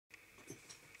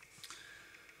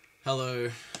Hello,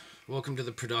 welcome to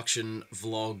the production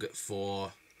vlog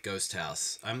for Ghost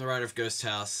House. I'm the writer of Ghost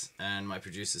House, and my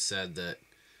producer said that,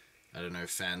 I don't know,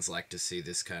 fans like to see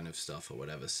this kind of stuff or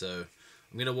whatever, so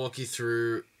I'm going to walk you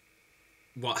through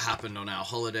what happened on our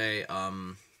holiday,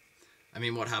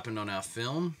 what happened on our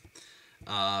film,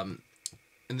 and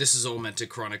this is all meant to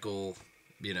chronicle,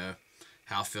 you know,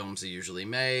 how films are usually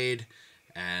made,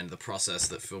 and the process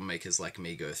that filmmakers like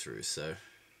me go through, so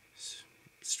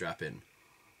strap in.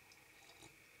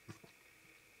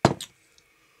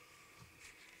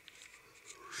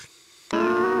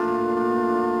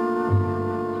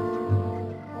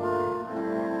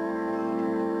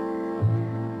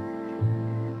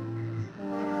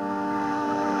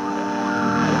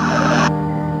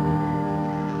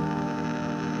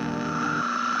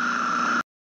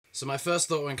 So my first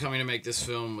thought when coming to make this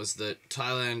film was that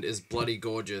Thailand is bloody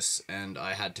gorgeous and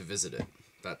I had to visit it.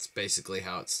 That's basically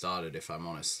how it started, if I'm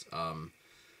honest.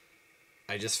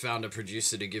 I just found a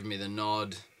producer to give me the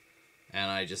nod and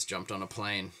I just jumped on a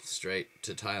plane straight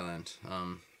to Thailand.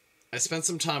 I spent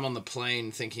some time on the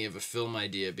plane thinking of a film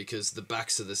idea because the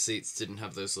backs of the seats didn't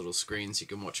have those little screens you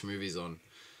can watch movies on.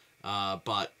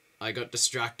 But I got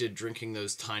distracted drinking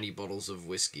those tiny bottles of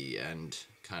whiskey and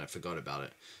kind of forgot about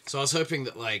it. So I was hoping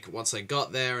that, like, once I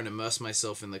got there and immersed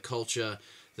myself in the culture,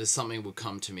 that something would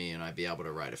come to me and I'd be able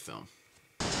to write a film.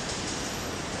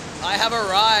 I have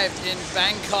arrived in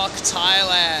Bangkok,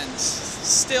 Thailand.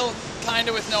 Still kind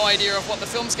of with no idea of what the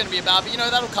film's going to be about, but you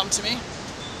know, that'll come to me.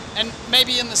 And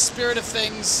maybe in the spirit of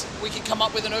things, we can come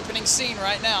up with an opening scene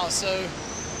right now. So,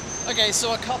 okay,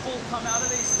 so a couple come out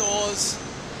of these doors,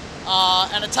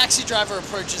 and a taxi driver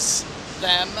approaches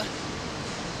them.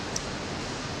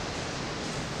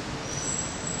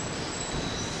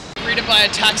 Greeted by a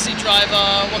taxi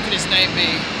driver. What could his name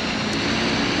be?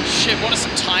 Shit, what are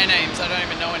some Thai names? I don't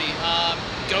even know any.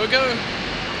 Go-Go?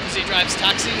 Because he drives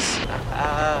taxis.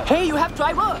 Hey, you have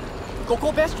driver!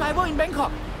 Go best driver in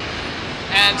Bangkok.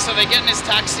 And so they get in his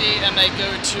taxi and they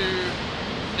go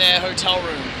to their hotel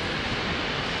room.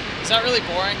 Is that really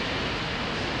boring?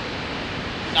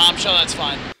 Nah, I'm sure that's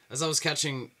fine. As I was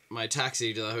catching my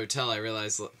taxi to the hotel, I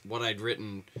realized what I'd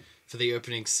written for the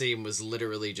opening scene was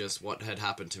literally just what had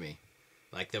happened to me.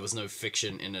 Like, there was no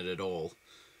fiction in it at all.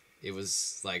 It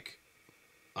was like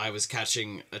I was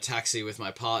catching a taxi with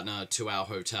my partner to our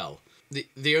hotel.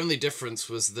 The only difference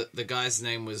was that the guy's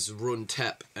name was Run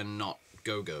Tep and not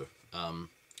Go-Go. And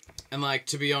like,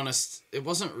 to be honest, it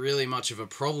wasn't really much of a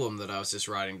problem that I was just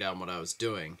writing down what I was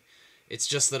doing. It's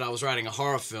just that I was writing a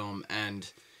horror film,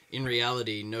 and in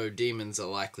reality, no demons are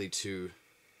likely to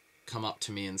come up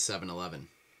to me in 7-Eleven.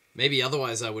 Maybe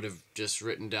otherwise I would have just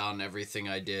written down everything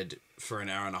I did for an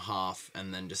hour and a half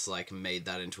and then just, like, made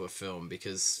that into a film,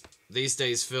 because these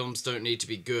days films don't need to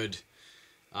be good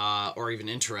or even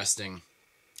interesting.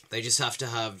 They just have to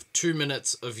have 2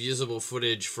 minutes of usable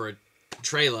footage for a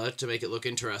trailer to make it look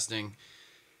interesting,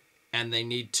 and they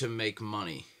need to make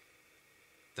money.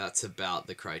 That's about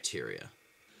the criteria.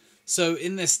 So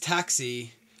in this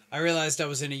taxi, I realized I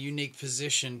was in a unique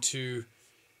position to,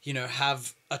 you know,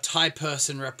 have a Thai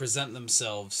person represent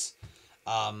themselves.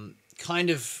 Kind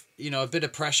of, you know, a bit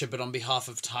of pressure, but on behalf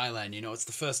of Thailand. You know, it's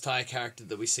the first Thai character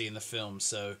that we see in the film,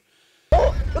 so...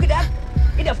 Oh, look at that!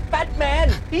 It's a fat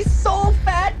man! He's so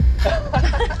fat!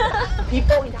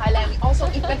 People in Thailand, we also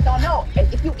eat McDonald's.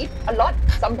 And if you eat a lot,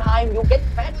 sometimes you get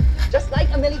fat, just like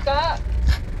America.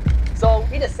 So,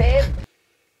 we're the same.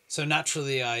 So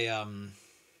naturally, I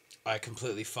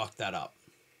completely fucked that up.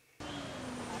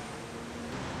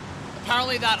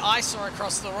 Apparently that eyesore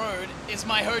across the road is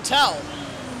my hotel.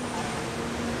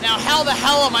 Now, how the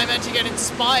hell am I meant to get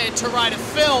inspired to write a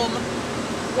film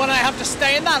when I have to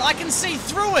stay in that? I can see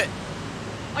through it.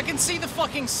 I can see the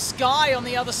fucking sky on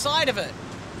the other side of it.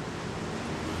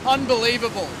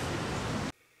 Unbelievable.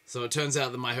 So it turns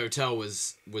out that my hotel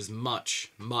was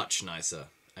much, much nicer.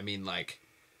 I mean, like,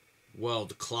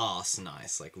 world-class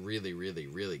nice. Like, really, really,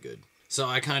 really good. So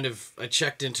I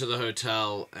checked into the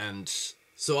hotel, and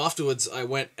so afterwards I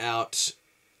went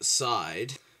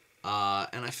outside,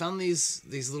 and I found these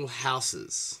little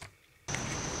houses.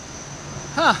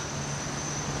 Huh.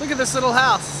 Look at this little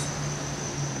house.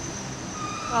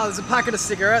 Oh, there's a packet of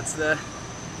cigarettes there.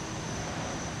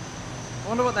 I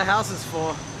wonder what the house is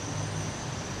for.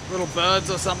 Little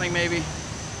birds or something, maybe.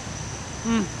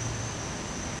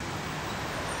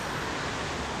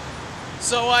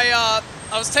 So I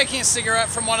was taking a cigarette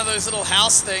from one of those little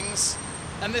house things,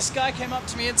 and this guy came up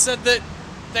to me and said that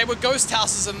they were ghost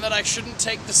houses and that I shouldn't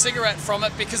take the cigarette from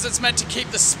it because it's meant to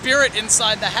keep the spirit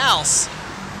inside the house.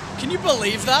 Can you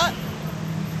believe that?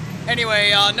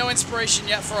 Anyway, no inspiration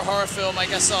yet for a horror film. I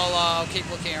guess I'll keep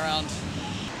looking around.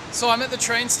 So I'm at the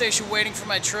train station waiting for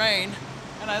my train,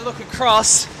 and I look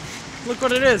across. Look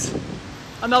what it is.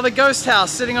 Another ghost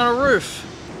house sitting on a roof.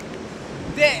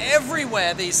 They're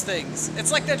everywhere, these things.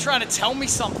 It's like they're trying to tell me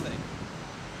something.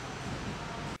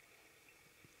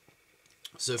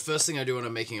 So first thing I do when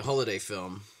I'm making a holiday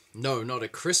film, no, not a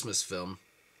Christmas film,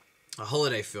 a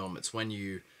holiday film, it's when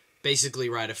you basically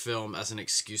write a film as an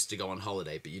excuse to go on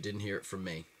holiday, but you didn't hear it from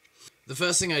me. The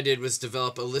first thing I did was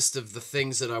develop a list of the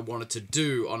things that I wanted to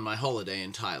do on my holiday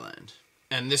in Thailand.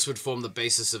 And this would form the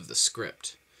basis of the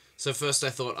script. So first I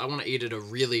thought, I want to eat at a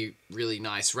really, really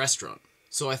nice restaurant.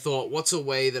 So I thought, what's a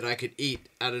way that I could eat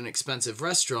at an expensive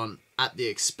restaurant at the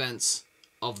expense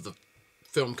of the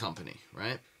film company,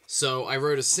 right? So I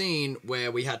wrote a scene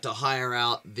where we had to hire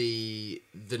out the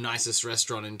nicest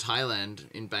restaurant in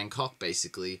Thailand, in Bangkok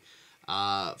basically,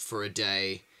 for a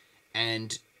day.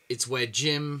 And it's where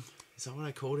Jim, is that what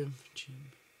I called him? Jim?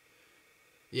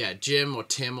 Yeah, Jim or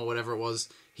Tim or whatever it was,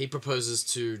 he proposes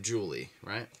to Julie,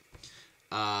 right?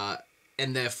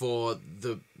 And therefore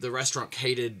the restaurant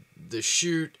catered the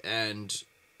shoot and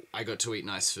I got to eat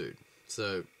nice food.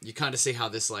 So you kind of see how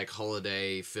this like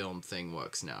holiday film thing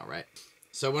works now, right?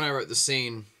 So when I wrote the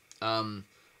scene, I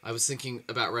was thinking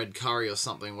about red curry or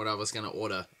something, what I was going to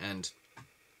order, and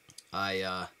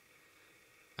I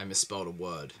misspelled a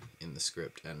word in the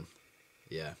script, and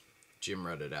yeah, Jim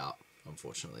read it out,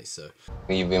 unfortunately, so...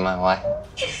 Will you be my wife?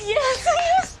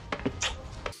 Yes!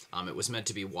 It was meant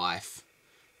to be wife,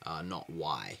 not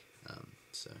Y,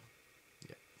 so,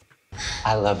 yeah.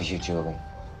 I love you, Julie.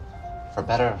 For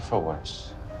better or for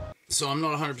worse. So I'm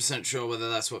not 100% sure whether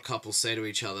that's what couples say to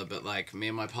each other, but like me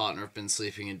and my partner have been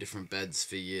sleeping in different beds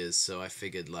for years, so I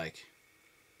figured like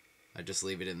I'd just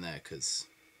leave it in there because,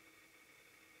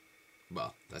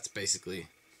 well, that's basically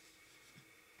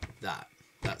that.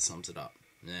 That sums it up.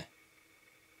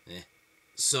 Yeah.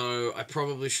 So I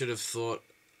probably should have thought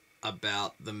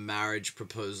about the marriage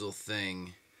proposal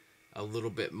thing a little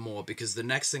bit more, because the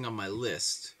next thing on my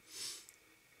list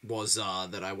was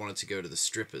that I wanted to go to the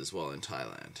strippers while in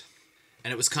Thailand.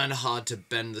 And it was kind of hard to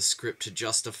bend the script to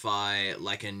justify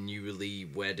like a newly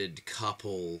wedded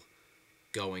couple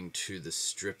going to the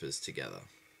strippers together.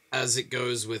 As it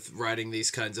goes with writing these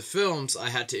kinds of films, I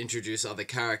had to introduce other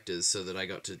characters so that I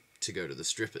got to go to the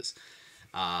strippers.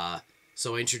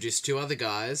 So I introduced two other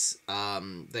guys.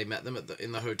 They met them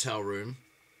in the hotel room.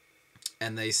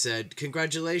 And they said,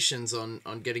 congratulations on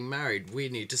getting married. We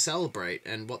need to celebrate.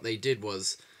 And what they did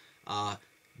was...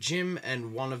 Jim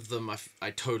and one of them, I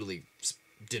totally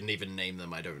didn't even name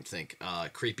them, I don't think.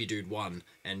 Creepy Dude 1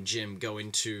 and Jim go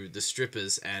into the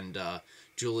strippers, and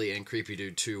Julie and Creepy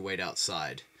Dude 2 wait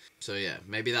outside. So yeah,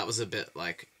 maybe that was a bit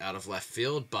like out of left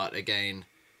field, but again,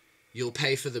 you'll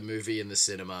pay for the movie in the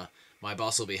cinema. My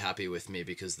boss will be happy with me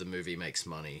because the movie makes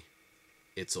money.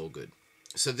 It's all good.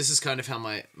 So this is kind of how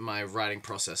my writing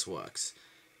process works.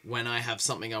 When I have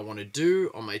something I want to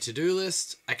do on my to-do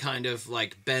list, I kind of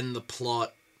like bend the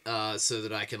plot so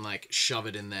that I can like shove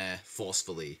it in there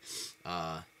forcefully.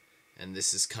 And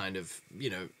this is kind of, you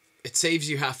know, it saves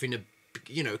you having to,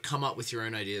 you know, come up with your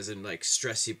own ideas and like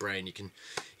stress your brain. You can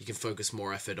focus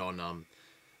more effort on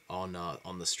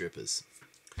the strippers.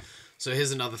 So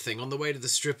here's another thing. On the way to the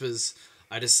strippers,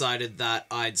 I decided that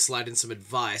I'd slide in some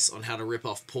advice on how to rip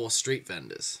off poor street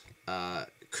vendors.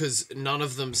 Because none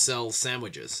of them sell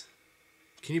sandwiches.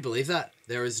 Can you believe that?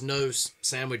 There is no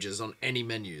sandwiches on any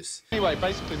menus. Anyway,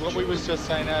 basically what we was just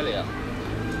saying earlier,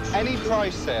 any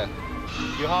price there,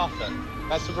 you half it.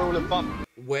 That's the rule of thumb.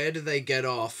 Where do they get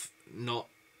off not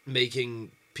making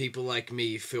people like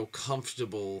me feel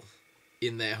comfortable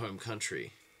in their home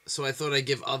country? So I thought I'd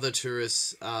give other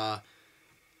tourists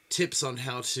tips on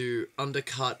how to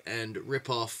undercut and rip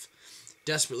off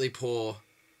desperately poor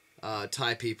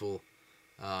Thai people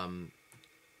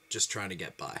just trying to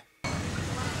get by.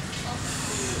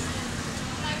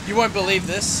 You won't believe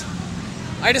this.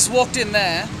 I just walked in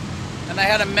there and they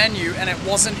had a menu and it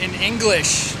wasn't in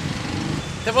English.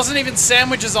 There wasn't even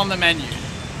sandwiches on the menu.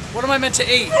 What am I meant to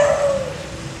eat?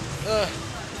 Ugh.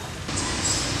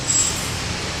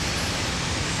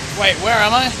 Wait, where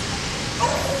am I?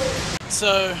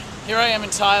 So, here I am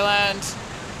in Thailand.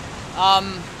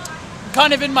 I'm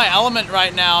kind of in my element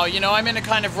right now. You know, I'm in a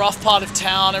kind of rough part of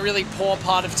town, a really poor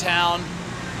part of town.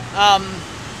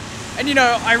 And you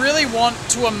know, I really want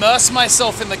to immerse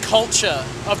myself in the culture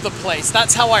of the place.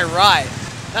 That's how I write.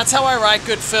 That's how I write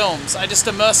good films. I just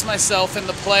immerse myself in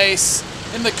the place,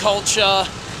 in the culture.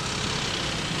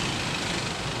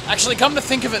 Actually, come to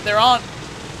think of it, there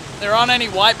aren't any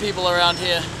white people around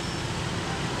here.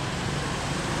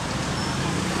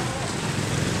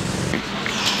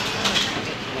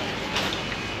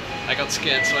 got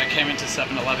scared, so I came into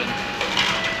 7-Eleven.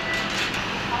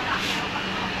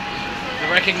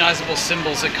 The recognizable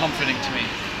symbols are comforting to me.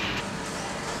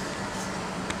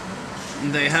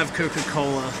 And they have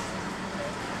Coca-Cola.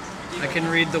 I can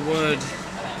read the word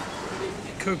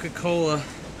Coca-Cola.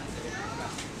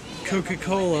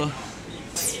 Coca-Cola.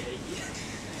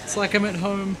 It's like I'm at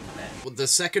home. Well, the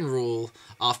second rule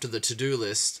after the to-do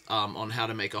list on how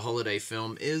to make a holiday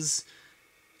film is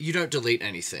you don't delete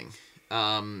anything.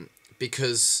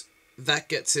 Because that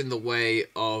gets in the way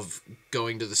of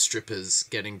going to the strippers,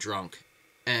 getting drunk,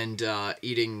 and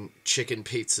eating chicken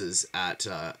pizzas at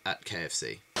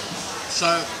KFC. So,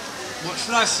 what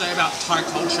should I say about Thai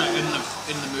culture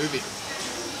in the movie?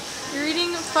 You're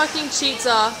eating fucking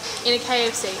pizza in a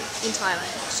KFC in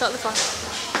Thailand. Shut the fuck up.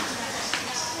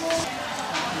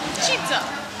 Pizza!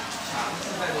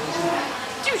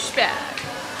 Douchebag!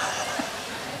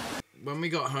 When we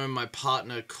got home, my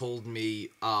partner called me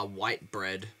white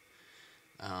bread.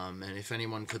 And if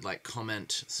anyone could like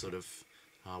comment sort of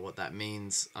what that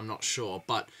means, I'm not sure.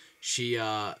 But she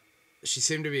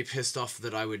seemed to be pissed off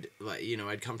that I would, like, you know,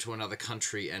 I'd come to another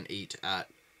country and eat at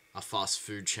a fast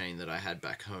food chain that I had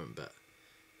back home. But,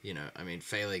 you know, I mean,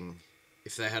 failing,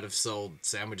 if they had have sold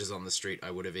sandwiches on the street,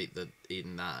 I would have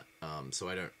eaten that. So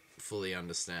I don't fully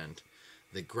understand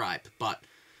the gripe. But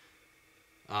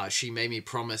she made me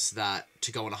promise that to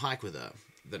go on a hike with her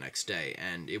the next day,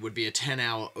 and it would be a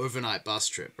 10-hour overnight bus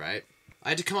trip, right? I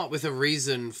had to come up with a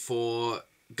reason for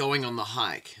going on the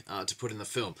hike to put in the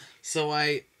film. So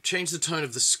I changed the tone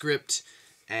of the script,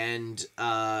 and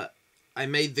I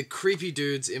made the creepy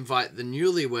dudes invite the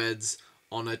newlyweds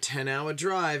on a 10-hour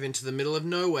drive into the middle of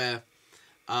nowhere,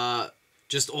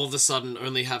 just all of a sudden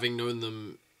only having known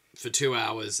them for 2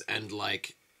 hours and,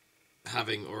 like,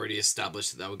 having already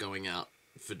established that they were going out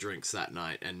for drinks that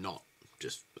night and not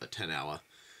just a 10-hour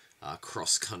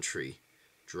cross-country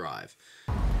drive.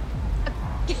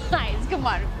 Guys, come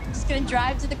on. We're just gonna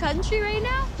drive to the country right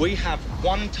now? We have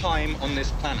one time on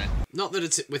this planet. Not that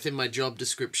it's within my job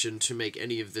description to make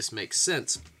any of this make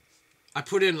sense. I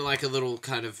put in like a little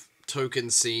kind of token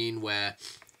scene where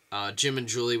Jim and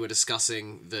Julie were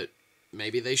discussing that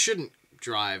maybe they shouldn't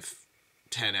drive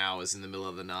 10 hours in the middle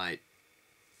of the night,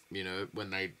 you know, when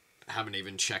they haven't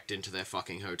even checked into their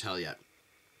fucking hotel yet.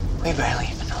 We barely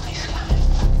even know these guys.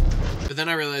 But then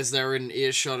I realized they were in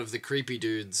earshot of the creepy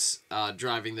dudes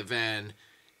driving the van,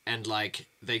 and like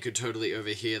they could totally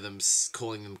overhear them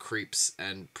calling them creeps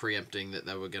and preempting that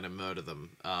they were going to murder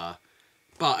them.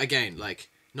 But again, like,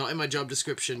 not in my job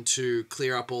description to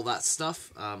clear up all that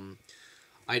stuff.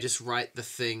 I just write the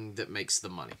thing that makes the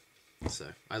money. So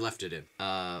I left it in.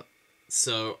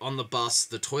 So on the bus,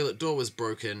 the toilet door was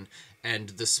broken, and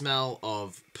the smell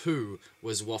of poo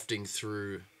was wafting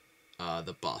through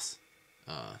the bus.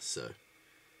 So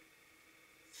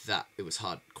that, it was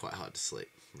quite hard to sleep,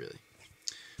 really.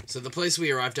 So the place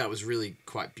we arrived at was really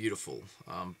quite beautiful,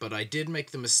 but I did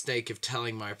make the mistake of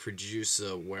telling my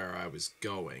producer where I was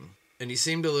going. And he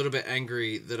seemed a little bit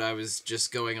angry that I was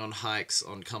just going on hikes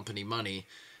on company money,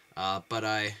 but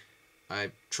I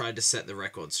tried to set the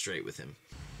record straight with him.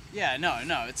 Yeah,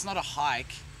 no, it's not a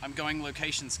hike. I'm going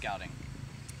location scouting.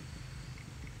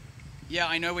 Yeah,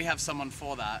 I know we have someone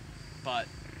for that, but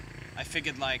I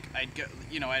figured, like, I'd go,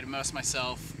 you know, I'd immerse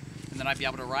myself, and then I'd be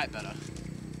able to write better.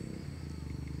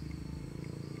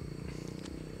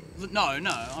 No,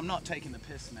 I'm not taking the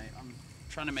piss, mate. I'm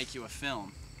trying to make you a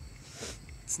film.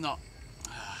 It's not...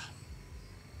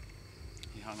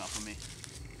 He hung up on me.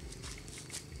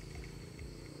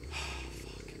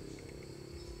 Fuck.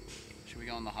 Should we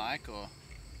go on the hike, or...?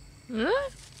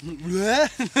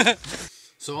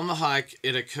 So on the hike,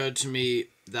 it occurred to me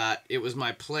that it was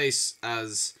my place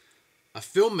as a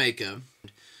filmmaker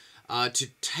to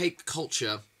take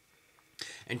culture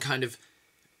and kind of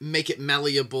make it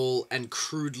malleable and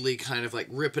crudely kind of like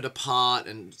rip it apart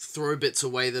and throw bits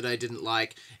away that I didn't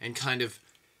like and kind of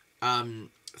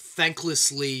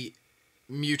thanklessly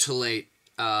mutilate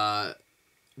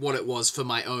what it was for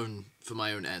my own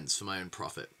ends, for my own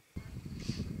profit.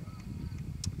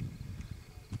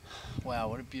 Wow,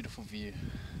 what a beautiful view.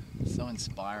 So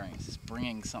inspiring. It's just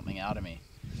bringing something out of me.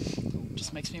 It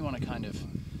just makes me want to kind of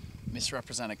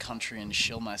misrepresent a country and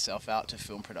shill myself out to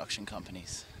film production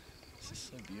companies. This is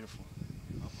so beautiful.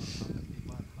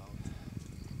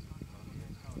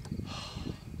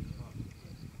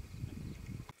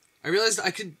 I realized I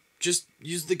could just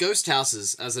use the ghost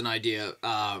houses as an idea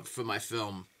for my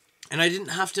film. And I didn't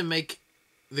have to make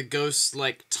the ghosts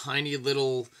like tiny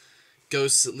little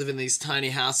ghosts that live in these tiny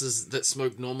houses that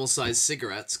smoke normal-sized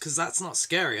cigarettes, because that's not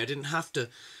scary. I didn't have to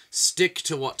stick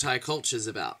to what Thai culture's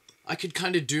about. I could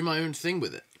kind of do my own thing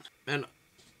with it. And,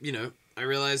 you know, I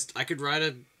realized I could write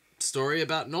a story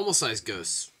about normal-sized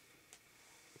ghosts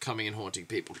coming and haunting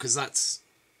people, because that's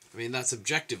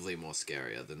objectively more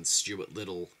scarier than Stuart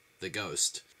Little, the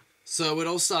ghost. So it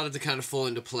all started to kind of fall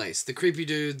into place. The creepy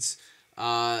dudes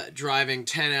driving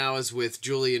 10 hours with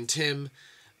Julie and Tim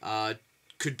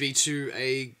could be to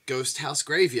a ghost house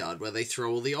graveyard where they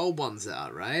throw all the old ones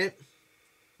out, right?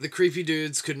 The creepy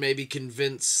dudes could maybe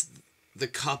convince the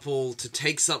couple to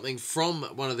take something from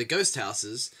one of the ghost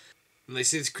houses, and they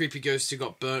see this creepy ghost who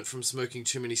got burnt from smoking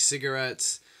too many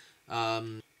cigarettes,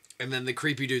 and then the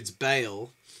creepy dudes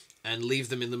bail and leave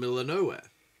them in the middle of nowhere.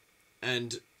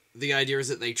 And the idea is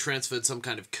that they transferred some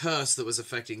kind of curse that was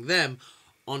affecting them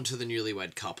onto the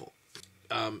newlywed couple.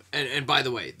 And by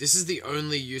the way, this is the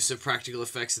only use of practical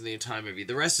effects in the entire movie.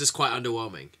 The rest is quite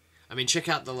underwhelming. I mean, check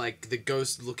out the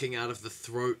ghost looking out of the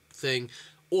throat thing.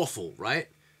 Awful, right?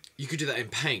 You could do that in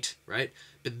paint, right?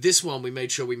 But this one, we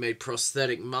made sure we made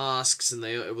prosthetic masks, and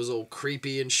it was all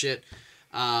creepy and shit.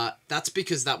 That's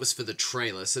because that was for the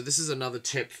trailer. So this is another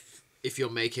tip if you're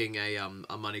making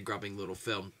a money-grubbing little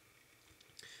film.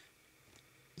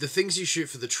 The things you shoot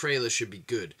for the trailer should be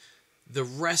good. The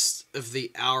rest of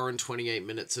the hour and 28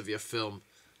 minutes of your film,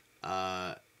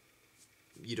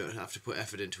 you don't have to put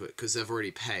effort into it because they've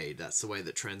already paid. That's the way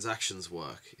that transactions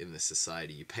work in this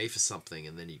society. You pay for something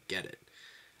and then you get it.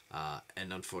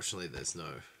 And unfortunately, there's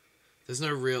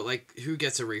no real, like, who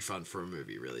gets a refund for a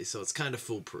movie, really? So it's kind of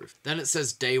foolproof. Then it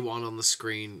says day one on the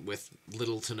screen with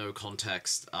little to no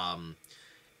context.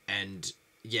 And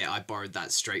yeah, I borrowed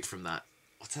that straight from that.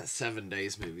 What's that 7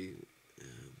 Days movie?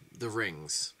 The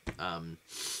Rings.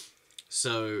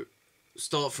 So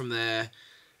start from there.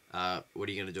 What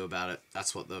are you going to do about it?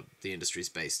 That's what the industry's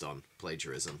based on.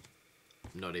 Plagiarism.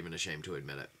 I'm not even ashamed to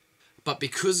admit it. But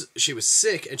because she was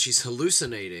sick and she's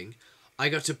hallucinating, I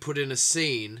got to put in a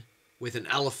scene with an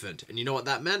elephant. And you know what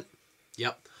that meant?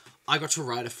 Yep. I got to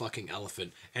ride a fucking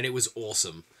elephant. And it was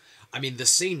awesome. I mean, the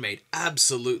scene made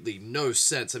absolutely no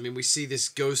sense. I mean, we see this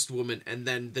ghost woman, and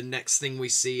then the next thing we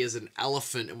see is an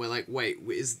elephant, and we're like, wait,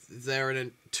 is there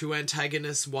two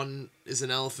antagonists? One is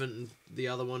an elephant, and the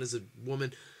other one is a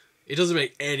woman. It doesn't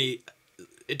make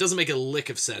a lick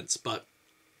of sense, but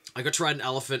I got to ride an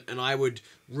elephant, and I would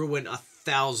ruin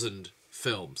 1,000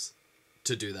 films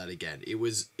to do that again. It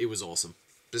was awesome.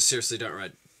 But seriously, don't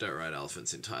ride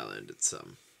elephants in Thailand.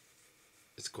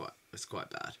 It's quite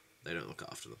bad. They don't look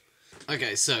after them.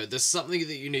 Okay, so there's something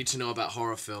that you need to know about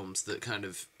horror films that kind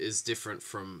of is different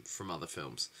from other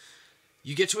films.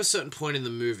 You get to a certain point in the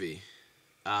movie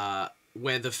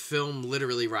where the film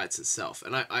literally writes itself.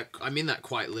 And I mean that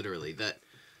quite literally, that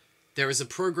there is a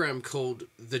program called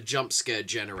the jump scare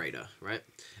generator, right?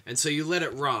 And so you let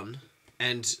it run,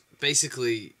 and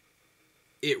basically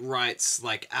it writes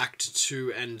like Act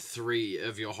 2 and 3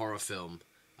 of your horror film.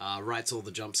 Writes all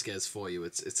the jump scares for you.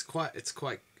 It's quite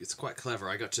clever.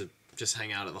 I got to just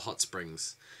hang out at the hot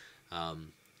springs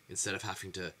instead of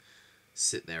having to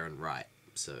sit there and write.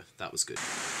 So that was good.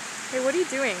 Hey, what are you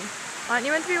doing? Aren't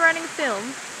you meant to be writing a film?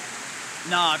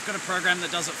 Nah, I've got a program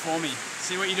that does it for me.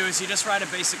 See, what you do is you just write a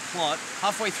basic plot.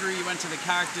 Halfway through, you enter the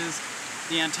characters,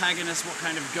 the antagonist, what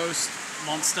kind of ghost,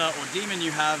 monster, or demon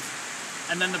you have,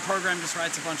 and then the program just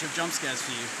writes a bunch of jump scares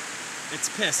for you. It's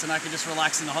piss, and I can just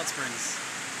relax in the hot springs.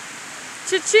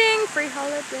 Cha-ching! Free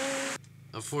holiday.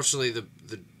 Unfortunately, the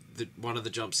one of the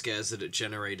jump scares that it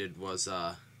generated was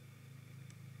a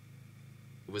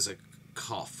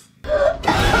cough.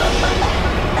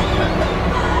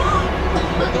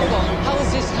 How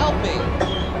is this helping?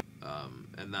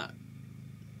 And that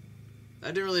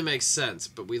didn't really make sense,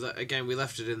 but we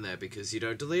left it in there because you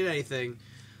don't delete anything.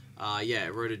 Yeah,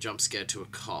 it wrote a jump scare to a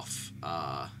cough.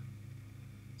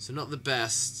 So not the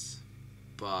best,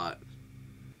 but...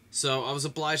 So I was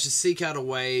obliged to seek out a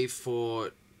way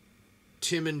for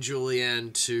Tim and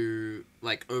Julianne to,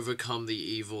 like, overcome the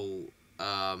evil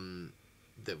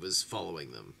that was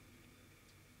following them.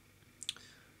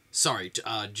 Sorry,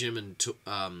 Tim and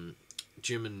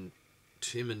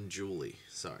Julie.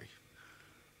 Sorry.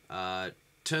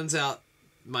 Turns out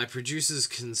my producer's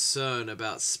concern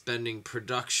about spending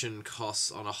production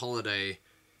costs on a holiday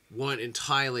weren't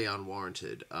entirely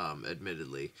unwarranted,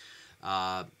 admittedly.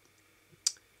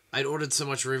 I'd ordered so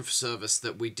much room service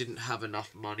that we didn't have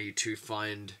enough money to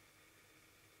find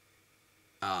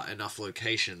enough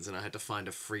locations, and I had to find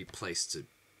a free place to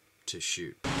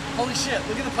shoot. Holy shit,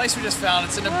 look at the place we just found.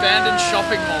 It's an abandoned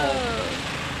shopping mall.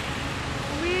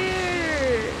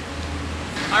 Weird.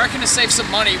 I reckon to save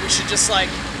some money, we should just, like,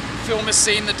 film a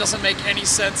scene that doesn't make any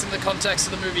sense in the context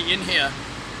of the movie in here.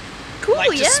 Cool,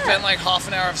 like, yeah. just spend, like, half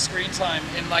an hour of screen time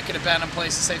in, like, an abandoned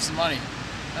place to save some money.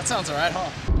 That sounds alright, huh?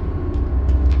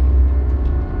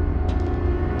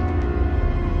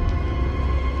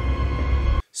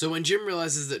 So when Jim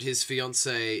realizes that his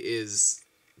fiancée is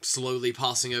slowly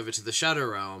passing over to the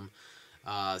Shadow Realm,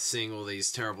 seeing all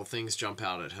these terrible things jump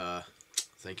out at her,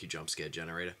 thank you, jump scare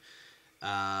generator,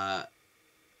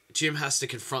 Jim has to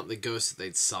confront the ghost that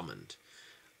they'd summoned.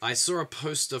 I saw a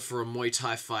poster for a Muay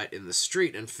Thai fight in the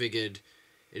street and figured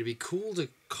it'd be cool to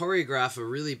choreograph a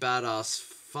really badass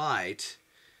fight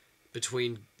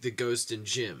between the ghost and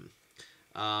Jim.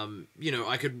 You know,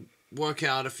 I could work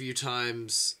out a few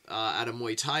times at a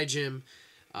Muay Thai gym,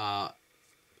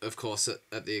 of course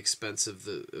at the expense of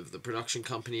the production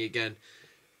company again.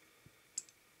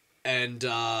 And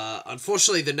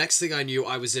unfortunately, the next thing I knew,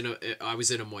 I was in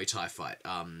a Muay Thai fight.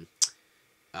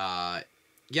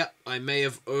 Yeah, I may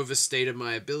have overstated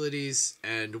my abilities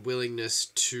and willingness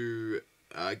to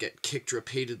get kicked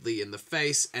repeatedly in the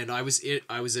face, and I was in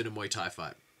a Muay Thai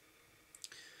fight.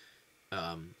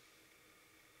 Yeah.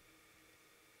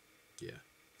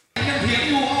 ยังเถียง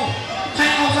อยู่ใคร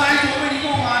เอาซ้ายถูกไม่ดี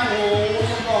ก็มาโอ้โห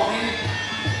ดอกนี้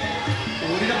โอ้โ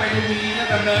หนี่ถ้าไปลุมพินีถ้า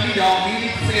ดำเนินนี่ดอกนี้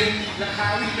นี่เซ็นราคา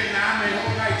วิ่งเป็นน้ำเลยเขา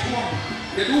ก็ได้ช่วง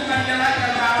เดี๋ยวดูกันจะไล่กั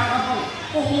นยาวนะครับ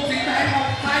โอ้โหสิงห์แทงออก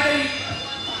ซ้ายได้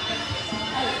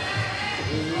โ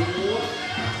อ้โห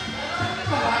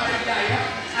ตลาดใหญ่ๆครับ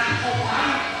อัดเข้าขวา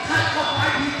คัดเข้าขวา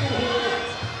ทีโอ้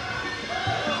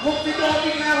โห60 โดน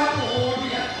อีกแล้วครับโอ้โหเ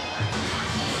นี่ย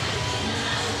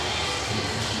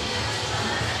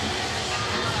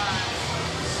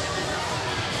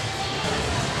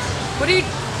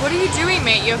What are you doing,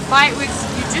 mate? Your fight was...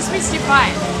 You just missed your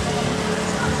fight.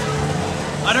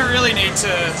 I don't really need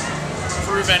to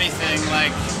prove anything.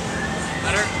 Like,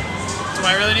 do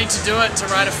I really need to do it to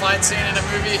write a fight scene in a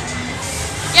movie?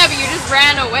 Yeah, but you just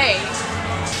ran away.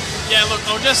 Yeah, look,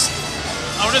 I'll just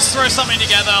throw something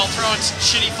together. I'll throw a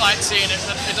shitty fight scene.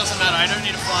 It doesn't matter. I don't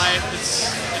need a fight.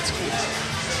 It's cool.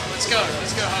 Let's go.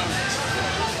 Let's go home.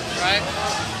 Right?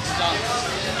 Done.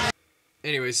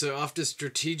 Anyway, so after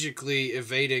strategically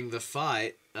evading the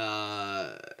fight,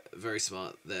 very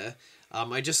smart there,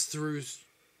 I just threw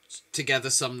together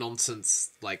some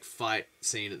nonsense, like, fight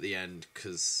scene at the end,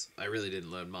 because I really didn't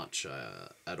learn much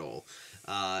at all.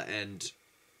 And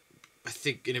I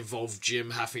think it involved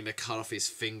Jim having to cut off his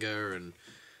finger,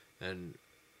 and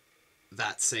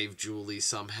that saved Julie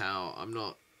somehow.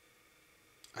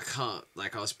 I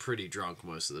was pretty drunk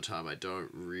most of the time. I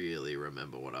don't really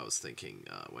remember what I was thinking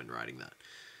when writing that.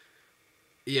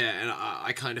 Yeah, and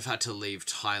I kind of had to leave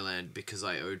Thailand because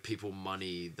I owed people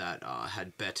money that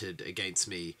had betted against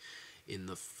me in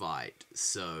the fight.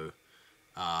 So,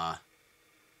 I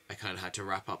kind of had to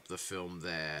wrap up the film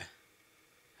there.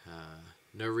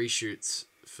 No reshoots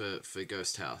for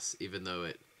Ghost House, even though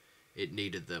it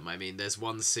needed them. I mean, there's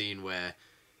one scene where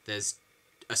there's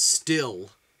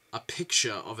a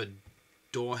picture of a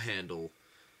door handle,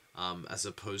 as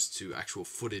opposed to actual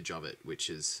footage of it, which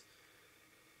is,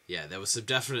 yeah, there was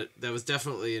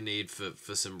definitely a need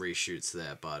for some reshoots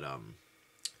there, but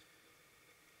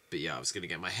yeah, I was gonna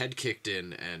get my head kicked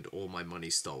in and all my money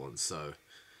stolen, so,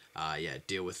 yeah,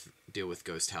 deal with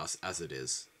Ghost House as it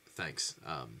is. Thanks.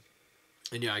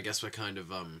 And yeah, I guess we're kind of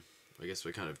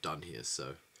done here,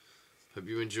 so, hope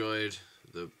you enjoyed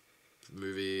the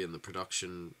movie and the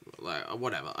production, like,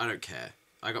 whatever, I don't care.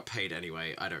 I got paid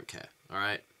anyway, I don't care.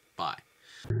 Alright? Bye.